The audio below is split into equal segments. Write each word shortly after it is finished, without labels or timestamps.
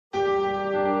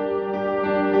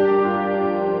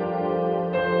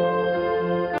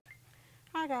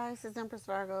is Empress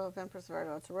Virgo of Empress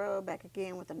Virgo Tarot, back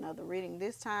again with another reading.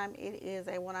 This time it is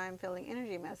a What I'm Feeling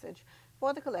energy message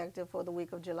for the collective for the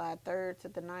week of July 3rd to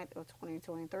the 9th of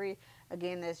 2023.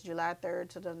 Again, that's July 3rd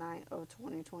to the 9th of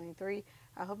 2023.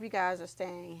 I hope you guys are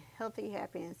staying healthy,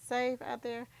 happy, and safe out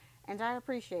there. And I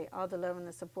appreciate all the love and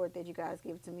the support that you guys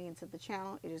give to me and to the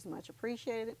channel. It is much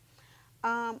appreciated.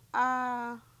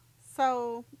 So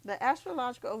the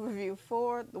astrological overview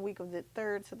for the week of the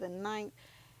 3rd to the 9th,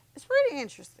 it's pretty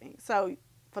interesting. So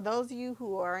for those of you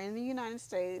who are in the United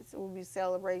States, we'll be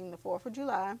celebrating the 4th of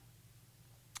July.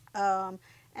 And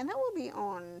that will be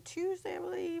on Tuesday, I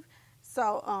believe.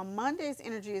 So Monday's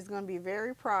energy is going to be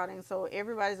very prodding. So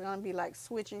everybody's going to be like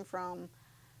switching from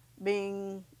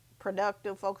being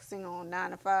productive, focusing on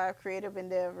 9 to 5 creative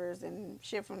endeavors, and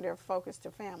shifting their focus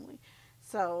to family.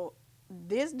 So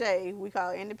this day, we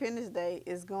call Independence Day,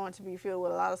 is going to be filled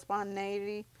with a lot of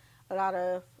spontaneity, a lot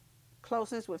of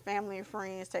closeness with family and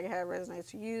friends. Take it how it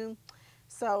resonates to you.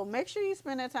 So make sure you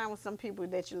spend that time with some people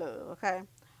that you love, okay?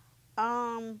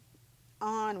 On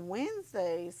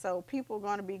Wednesday, so people are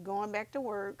going to be going back to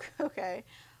work, okay?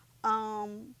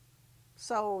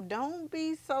 So don't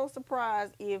be so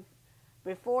surprised if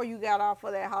before you got off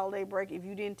for that holiday break, if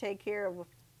you didn't take care of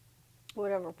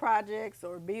whatever projects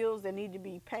or bills that need to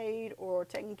be paid or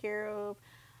taken care of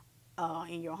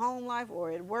in your home life or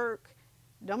at work.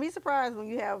 Don't be surprised when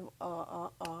you have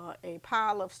a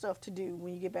pile of stuff to do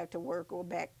when you get back to work or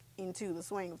back into the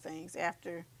swing of things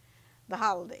after the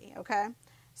holiday, okay?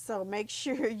 So make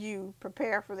sure you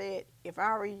prepare for that. If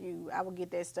I were you, I would get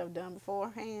that stuff done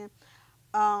beforehand.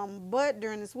 But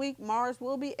during this week, Mars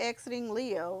will be exiting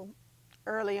Leo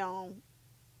early on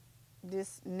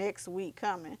this next week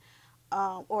coming.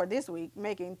 Or this week,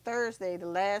 making Thursday the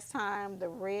last time the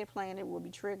red planet will be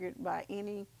triggered by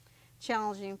any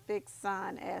challenging fixed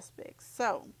sign aspects.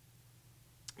 So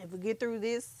if we get through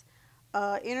this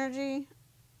energy,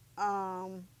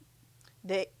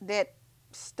 that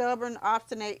stubborn,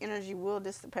 obstinate energy will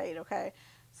dissipate, okay?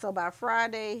 So by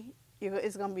Friday,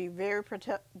 it's going to be a very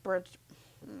productive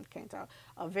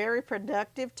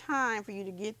time for you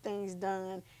to get things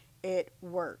done at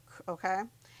work, okay?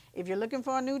 If you're looking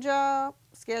for a new job,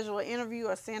 schedule an interview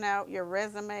or send out your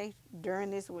resume during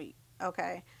this week,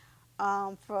 okay?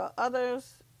 For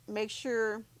others, make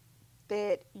sure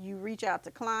that you reach out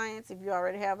to clients. If you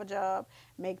already have a job,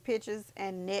 make pitches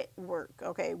and network,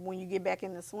 okay, when you get back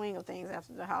in the swing of things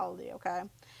after the holiday, okay?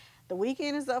 The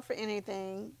weekend is up for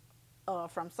anything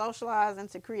from socializing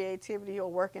to creativity or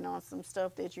working on some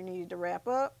stuff that you needed to wrap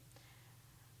up.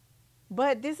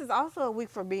 But this is also a week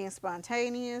for being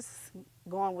spontaneous,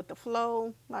 going with the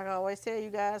flow. Like I always tell you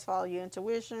guys, follow your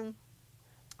intuition.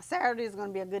 Saturday is going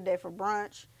to be a good day for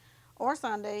brunch, or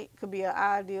Sunday could be an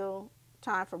ideal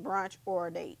time for brunch or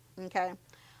a date, okay,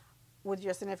 with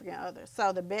your significant other.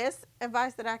 So the best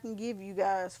advice that I can give you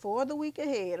guys for the week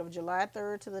ahead of July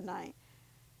 3rd to the 9th,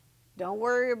 don't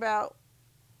worry about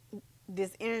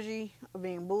this energy of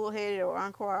being bullheaded or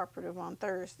uncooperative on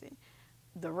Thursday.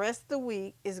 The rest of the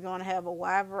week is going to have a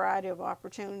wide variety of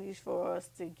opportunities for us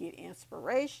to get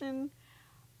inspiration,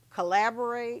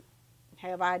 collaborate,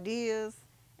 have ideas,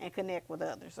 and connect with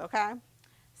others, okay?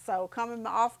 So coming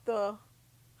off the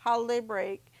holiday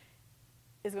break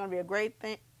is going to be a great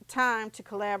time to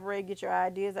collaborate, get your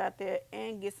ideas out there,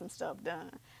 and get some stuff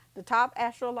done. The top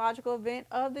astrological event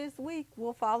of this week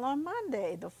will fall on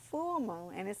Monday, the full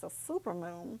moon, and it's a super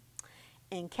moon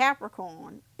in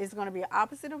Capricorn. Is going to be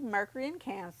opposite of Mercury in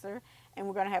Cancer, and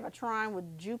we're going to have a trine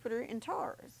with Jupiter in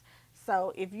Taurus.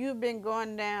 So if you've been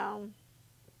going down,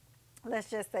 let's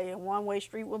just say, a one-way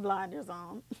street with blinders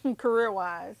on,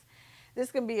 career-wise,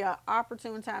 this can be an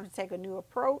opportune time to take a new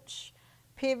approach,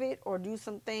 pivot, or do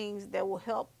some things that will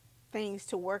help things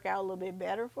to work out a little bit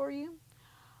better for you.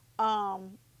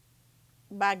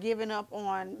 By giving up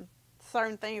on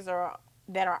certain things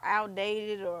that are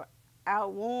outdated or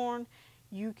outworn,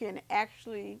 you can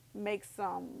actually make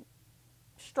some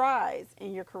strides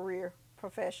in your career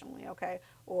professionally, okay,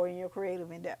 or in your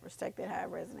creative endeavors. Take that how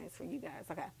it resonates for you guys,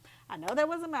 okay? I know that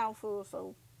was a mouthful,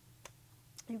 so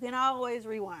you can always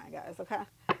rewind, guys, okay?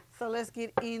 So let's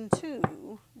get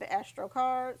into the Astro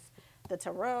cards, the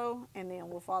Tarot, and then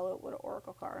we'll follow up with an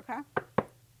Oracle card, okay?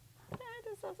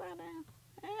 This upside down.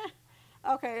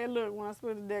 Okay, look, when I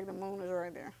split the deck, the moon is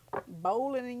right there.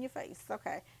 Bowling in your face,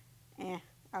 okay.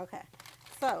 Okay.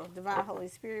 So, Divine Holy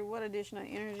Spirit, what additional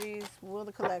energies will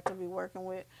the collective be working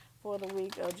with for the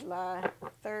week of July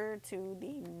 3rd to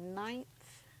the 9th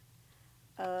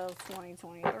of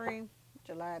 2023?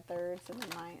 July 3rd to the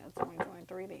 9th of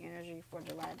 2023. The energy for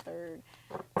July 3rd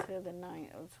to the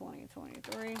 9th of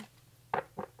 2023.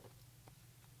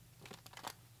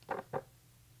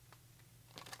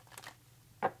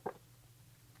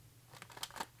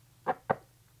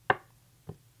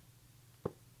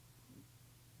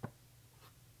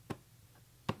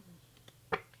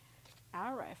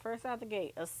 right, first out the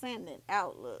gate, ascendant,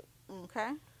 outlook,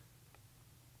 okay?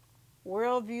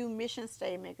 Worldview, mission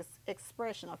statement,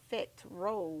 expression, effect,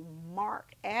 role,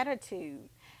 mark, attitude,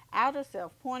 outer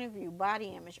self, point of view, body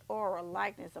image, aura,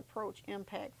 likeness, approach,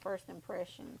 impact, first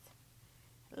impressions.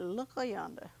 Look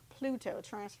yonder. Pluto,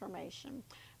 transformation,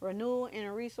 renewal,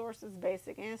 inner resources,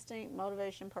 basic instinct,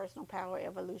 motivation, personal power,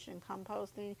 evolution,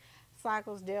 composting,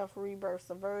 cycles, death, rebirth,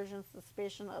 subversion,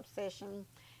 suspicion, obsession,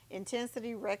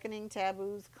 intensity, reckoning,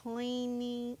 taboos,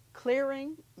 cleaning,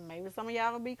 clearing. Maybe some of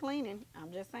y'all will be cleaning.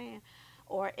 I'm just saying.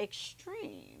 Or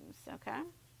extremes, okay?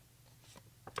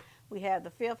 We have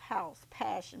the fifth house,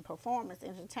 passion, performance,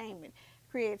 entertainment,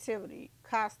 creativity,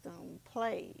 costume,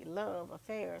 play, love,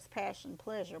 affairs, passion,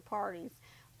 pleasure, parties,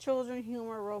 children,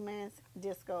 humor, romance,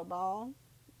 disco ball.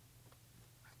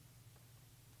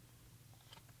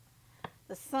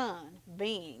 The sun,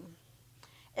 being,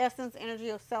 essence, energy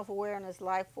of self-awareness,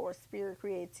 life force, spirit,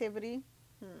 creativity.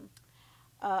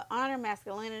 Honor,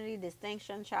 masculinity,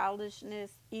 distinction,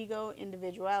 childishness, ego,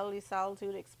 individuality,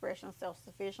 solitude, expression,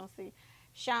 self-sufficiency,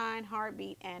 shine,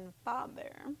 heartbeat, and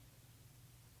father.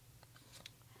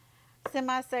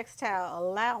 Semi-sextile,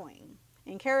 allowing,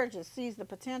 encourages, sees the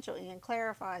potential in,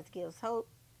 clarifies, gives hope.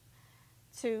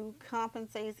 2,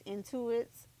 compensates,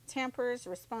 intuits, tempers,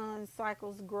 responds,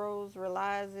 cycles, grows,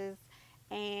 realizes,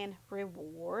 and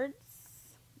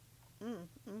rewards.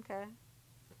 Okay.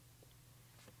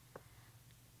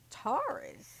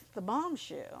 Taurus, the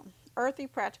bombshell. Earthy,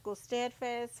 practical,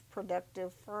 steadfast,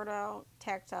 productive, fertile,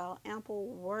 tactile, ample,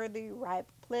 worthy, ripe,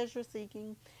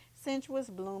 pleasure-seeking, sensuous,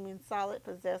 blooming, solid,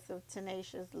 possessive,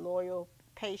 tenacious, loyal,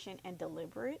 patient, and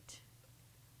deliberate.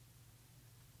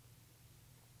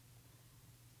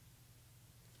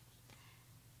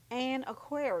 And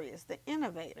Aquarius, the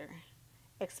innovator.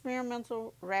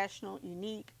 Experimental, rational,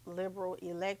 unique, liberal,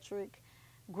 electric,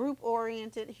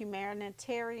 group-oriented,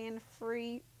 humanitarian,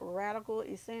 free, radical,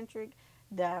 eccentric,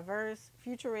 diverse,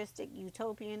 futuristic,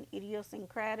 utopian,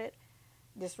 idiosyncratic,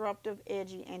 disruptive,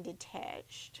 edgy, and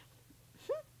detached.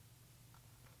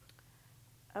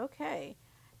 Okay.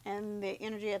 And the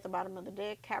energy at the bottom of the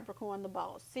deck, Capricorn, the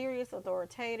boss. Serious,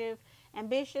 authoritative,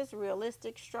 ambitious,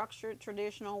 realistic, structured,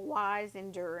 traditional, wise,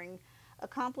 enduring,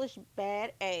 accomplished,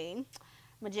 bad A,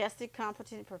 majestic,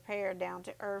 competent, prepared, down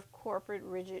to earth, corporate,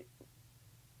 rigid,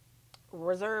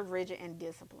 reserved, rigid, and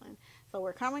disciplined. So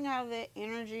we're coming out of that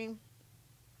energy,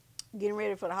 getting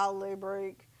ready for the holiday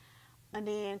break, and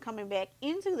then coming back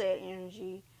into that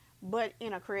energy, but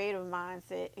in a creative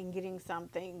mindset and getting some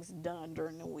things done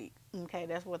during the week. Okay,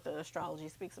 that's what the astrology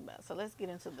speaks about. So let's get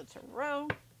into the tarot.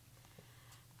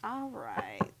 All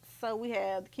right. So we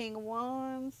have the King of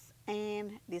Wands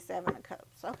and the Seven of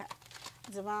Cups. Okay.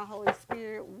 Divine Holy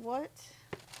Spirit, what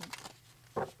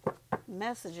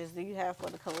messages do you have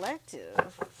for the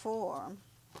collective for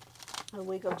the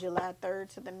week of July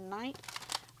 3rd to the 9th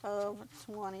of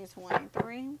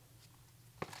 2023?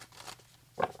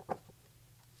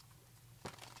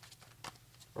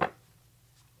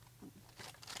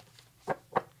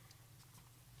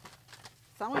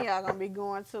 Some of y'all going to be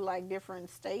going to like different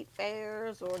state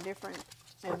fairs or different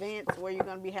events where you're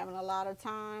going to be having a lot of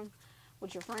time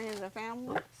with your friends and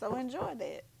family. So enjoy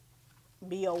that.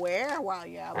 Be aware while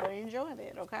you're out, but enjoy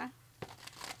that, okay?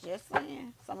 Just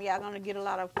saying. Some of y'all going to get a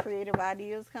lot of creative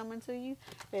ideas coming to you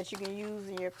that you can use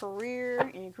in your career,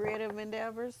 in your creative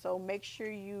endeavors. So make sure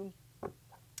you,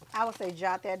 I would say,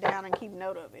 jot that down and keep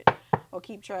note of it or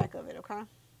keep track of it, okay?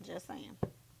 Just saying.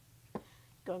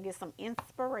 Gonna get some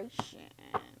inspiration.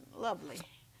 Lovely.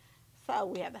 So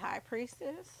we have the High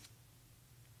Priestess,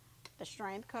 the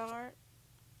Strength card,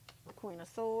 the Queen of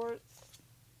Swords,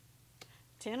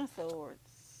 Ten of Swords,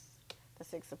 the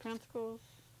Six of Pentacles,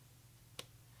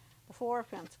 the Four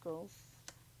of Pentacles,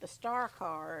 the Star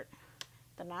card,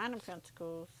 the Nine of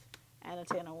Pentacles, and the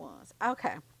Ten of Wands.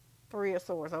 Okay. Three of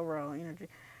Swords overall energy.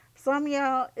 Some of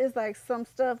y'all, it's like some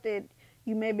stuff that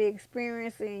you may be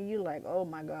experiencing, you like, oh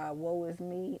my God, woe is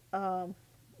me.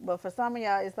 But for some of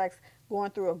y'all, it's like going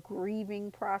through a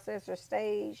grieving process or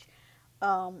stage.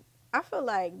 I feel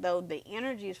like, though, the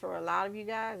energies for a lot of you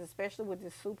guys, especially with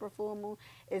this super full moon,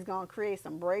 is going to create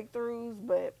some breakthroughs,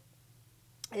 but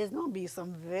it's going to be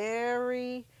some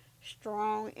very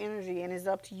strong energy, and it's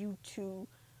up to you to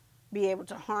be able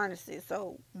to harness it.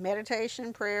 So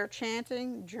meditation, prayer,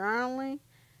 chanting, journaling,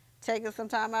 taking some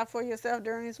time out for yourself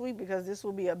during this week, because this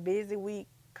will be a busy week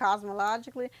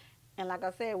cosmologically. And like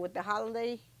I said, with the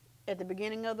holiday at the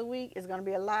beginning of the week, it's going to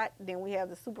be a lot. Then we have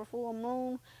the super full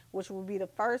moon, which will be the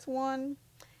first one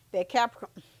that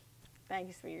Capricorn. Thank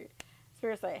you, Spirit.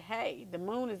 Spirit say, hey, the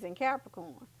moon is in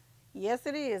Capricorn. Yes,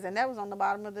 it is. And that was on the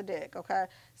bottom of the deck, okay?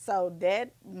 So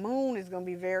that moon is going to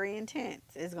be very intense.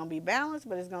 It's going to be balanced,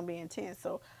 but it's going to be intense.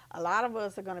 So a lot of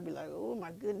us are going to be like, oh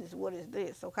my goodness, what is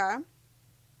this, okay?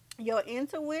 Your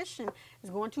intuition is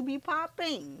going to be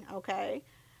popping, okay?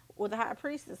 With the high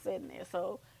priestess sitting there.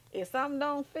 So if something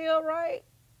don't feel right,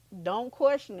 don't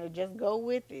question it. Just go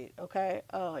with it, okay?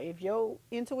 If your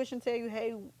intuition tell you,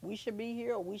 hey, we should be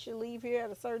here or we should leave here at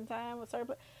a certain time, a certain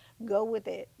place, go with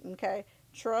it, okay?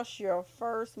 Trust your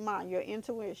first mind, your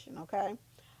intuition, okay?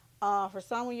 For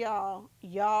some of y'all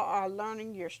are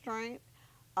learning your strength.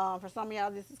 For some of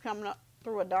y'all, this is coming up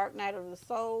through a dark night of the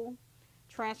soul.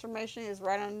 Transformation is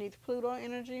right underneath Pluto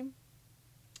energy.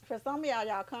 For some of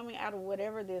y'all coming out of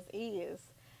whatever this is,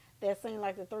 that seems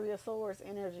like the Three of Swords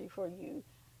energy for you,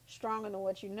 stronger than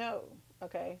what you know.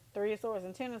 Okay, Three of Swords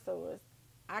and Ten of Swords.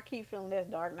 I keep feeling that's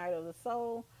dark night of the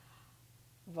soul.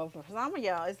 But for some of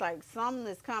y'all, it's like something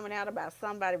is coming out about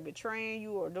somebody betraying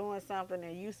you or doing something,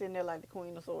 and you sitting there like the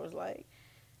Queen of Swords, like,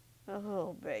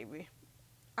 oh baby,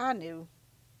 I knew.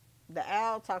 The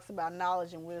owl talks about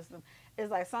knowledge and wisdom.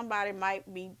 It's like somebody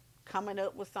might be coming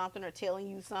up with something or telling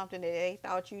you something that they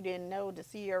thought you didn't know to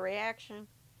see your reaction.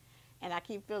 And I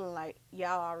keep feeling like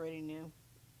y'all already knew.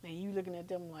 And you looking at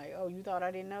them like, oh, you thought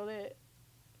I didn't know that?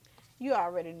 You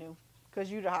already knew.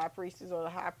 Because you the high priestess or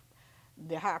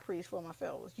the high priest for my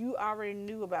fellows. You already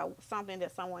knew about something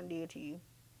that someone did to you.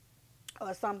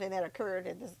 Or something that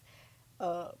occurred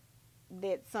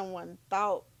that someone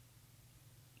thought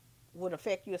would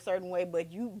affect you a certain way,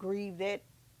 but you grieved that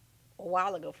a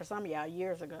while ago. For some of y'all,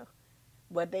 years ago.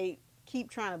 But they keep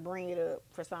trying to bring it up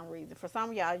for some reason. For some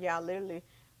of y'all literally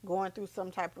going through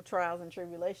some type of trials and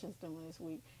tribulations during this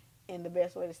week. And the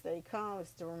best way to stay calm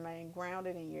is to remain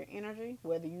grounded in your energy,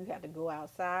 whether you have to go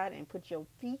outside and put your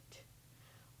feet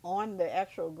on the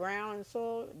actual ground and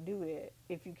soil, do it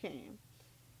if you can.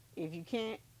 If you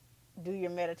can't, do your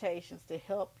meditations to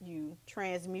help you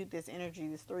transmute this energy,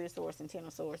 this Three of Swords and Ten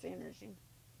of Swords energy,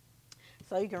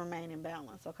 so you can remain in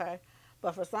balance, okay?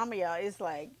 But for some of y'all, it's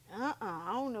like,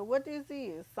 I don't know what this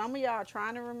is. Some of y'all are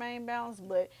trying to remain balanced,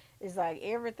 but it's like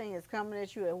everything is coming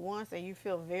at you at once, and you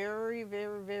feel very,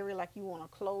 very, very like you want to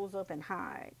close up and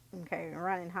hide, okay?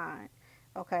 Run and hide,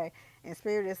 okay? And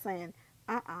Spirit is saying,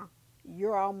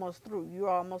 you're almost through. You're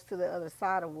almost to the other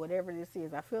side of whatever this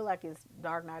is. I feel like it's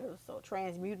dark night of the soul,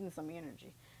 transmuting some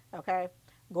energy, okay?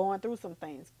 Going through some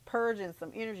things, purging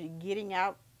some energy, getting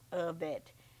out of that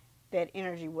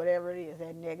energy, whatever it is,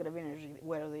 that negative energy,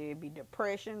 whether it be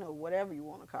depression or whatever you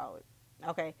want to call it.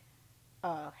 Okay.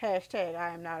 Hashtag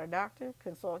I am not a doctor.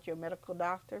 Consult your medical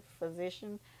doctor,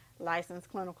 physician, licensed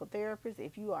clinical therapist.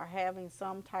 If you are having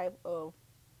some type of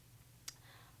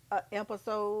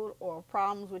episode or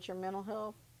problems with your mental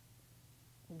health,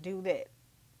 do that.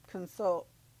 Consult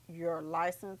your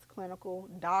licensed clinical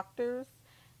doctors,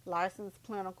 licensed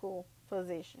clinical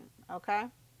physician. Okay?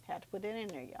 Had to put that in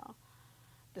there, y'all.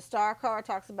 The star card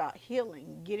talks about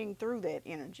healing, getting through that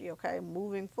energy, okay,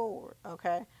 moving forward,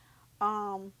 okay.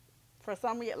 For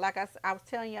some of you, like I was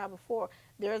telling y'all before,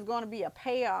 there's going to be a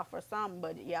payoff for some,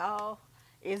 but y'all,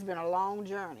 it's been a long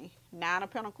journey. 9 of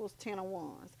Pentacles, 10 of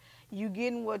Wands. You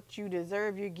getting what you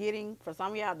deserve. You're getting, for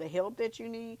some of y'all, the help that you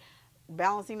need,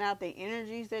 balancing out the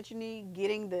energies that you need,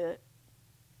 getting the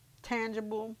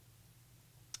tangible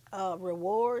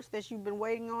rewards that you've been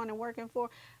waiting on and working for.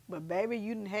 But baby,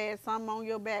 you done had something on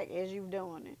your back as you've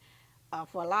doing it.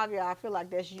 For a lot of y'all, I feel like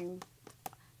that's you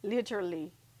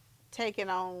literally taking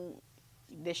on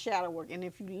the shadow work. And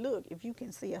if you look, if you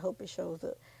can see, I hope it shows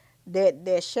up,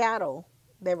 that shadow,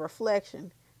 that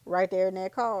reflection right there in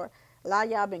that card. A lot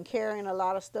of y'all been carrying a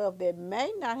lot of stuff that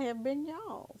may not have been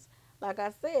y'all's. Like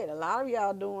I said, a lot of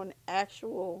y'all doing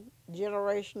actual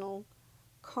generational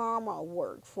karma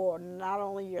work for not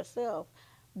only yourself,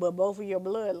 but both of your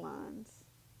bloodlines.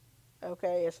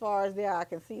 Okay, as far as there I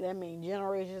can see, that means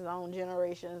generations on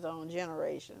generations on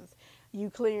generations. You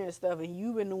clearing stuff, and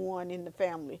you been the one in the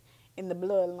family, in the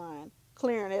bloodline,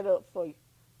 clearing it up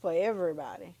for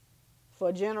everybody.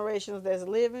 For generations that's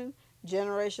living,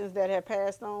 generations that have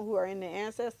passed on who are in the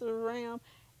ancestral realm,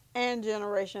 and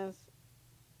generations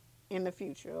in the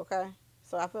future, okay?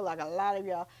 So I feel like a lot of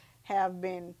y'all have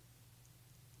been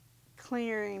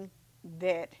clearing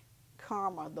that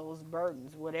karma, those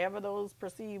burdens, whatever those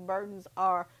perceived burdens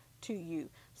are to you.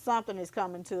 Something is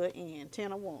coming to an end.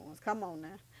 10 of Wands. Come on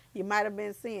now. You might have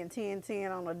been seeing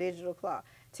 10-10 on a digital clock.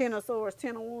 10 of Swords,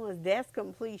 10 of Wands, that's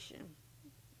completion.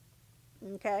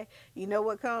 Okay? You know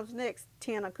what comes next?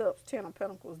 10 of Cups, 10 of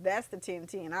Pentacles. That's the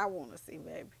 10-10 I want to see,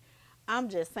 baby. I'm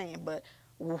just saying, but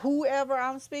whoever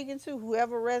I'm speaking to,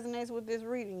 whoever resonates with this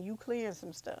reading, you clearing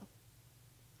some stuff.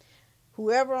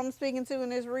 Whoever I'm speaking to in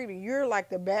this reading, you're like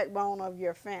the backbone of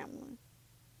your family.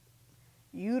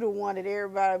 You the one that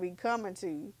everybody be coming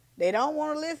to. They don't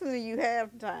want to listen to you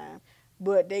half the time,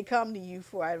 but they come to you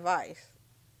for advice.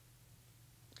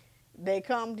 They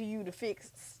come to you to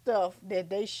fix stuff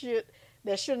that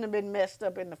shouldn't have been messed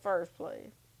up in the first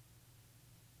place.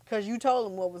 Cause you told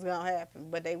them what was gonna happen,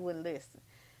 but they wouldn't listen.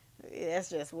 That's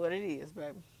just what it is,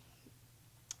 baby.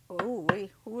 Ooh,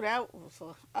 who that was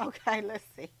for? Okay, let's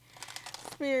see.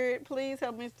 Spirit, please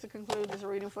help me to conclude this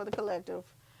reading for the collective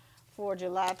for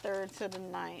July 3rd to the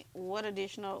 9th. What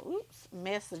additional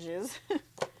messages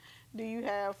do you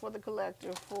have for the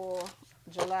collective for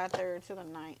July 3rd to the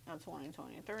 9th of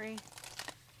 2023?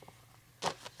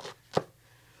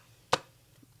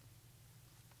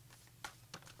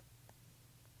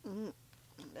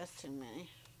 That's too many.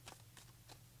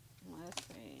 Let's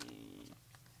see.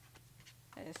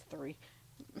 That's 3.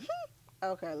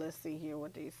 Okay, let's see here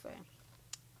what these say.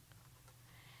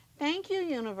 Thank you,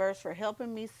 universe, for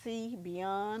helping me see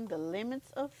beyond the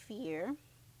limits of fear.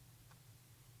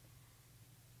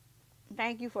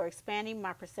 Thank you for expanding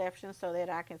my perception so that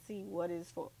I can see what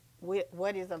is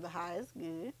of the highest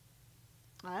good.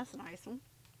 Oh, that's a nice one.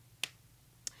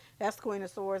 That's Queen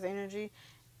of Swords energy.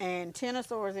 And Ten of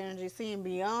Swords energy, seeing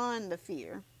beyond the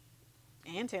fear.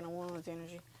 And Ten of Wands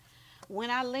energy. When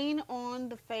I lean on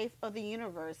the faith of the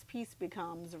universe, peace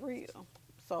becomes real.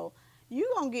 So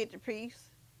you gonna get the peace.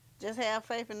 Just have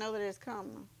faith and know that it's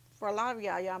coming. For a lot of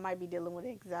y'all might be dealing with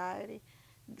anxiety.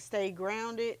 Stay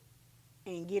grounded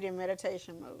and get in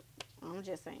meditation mode. I'm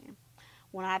just saying.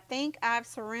 When I think I've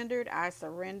surrendered, I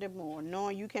surrender more.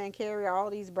 Knowing you can't carry all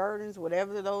these burdens,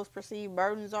 whatever those perceived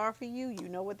burdens are for you, you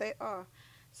know what they are.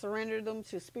 Surrender them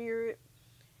to spirit.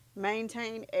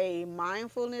 Maintain a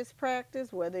mindfulness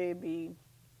practice, whether it be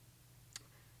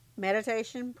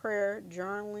meditation, prayer,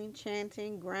 journaling,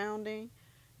 chanting, grounding.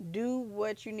 Do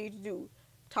what you need to do.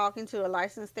 Talking to a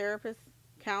licensed therapist,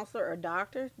 counselor, or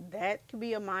doctor, that could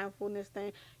be a mindfulness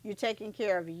thing. You're taking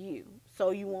care of you,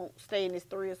 so you won't stay in this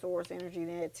 3 of Swords energy,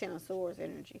 then that 10 of Swords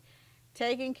energy.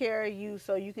 Taking care of you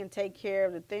so you can take care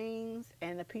of the things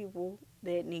and the people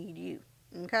that need you.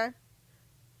 Okay?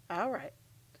 All right.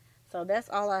 So that's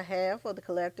all I have for the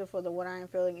collective for the What I Am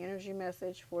Feeling energy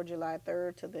message for July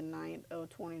 3rd to the 9th of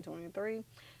 2023.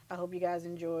 I hope you guys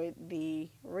enjoyed the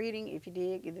reading. If you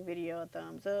did, give the video a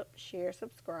thumbs up, share,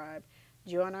 subscribe,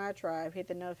 join our tribe, hit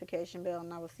the notification bell,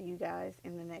 and I will see you guys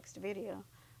in the next video.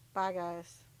 Bye,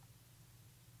 guys.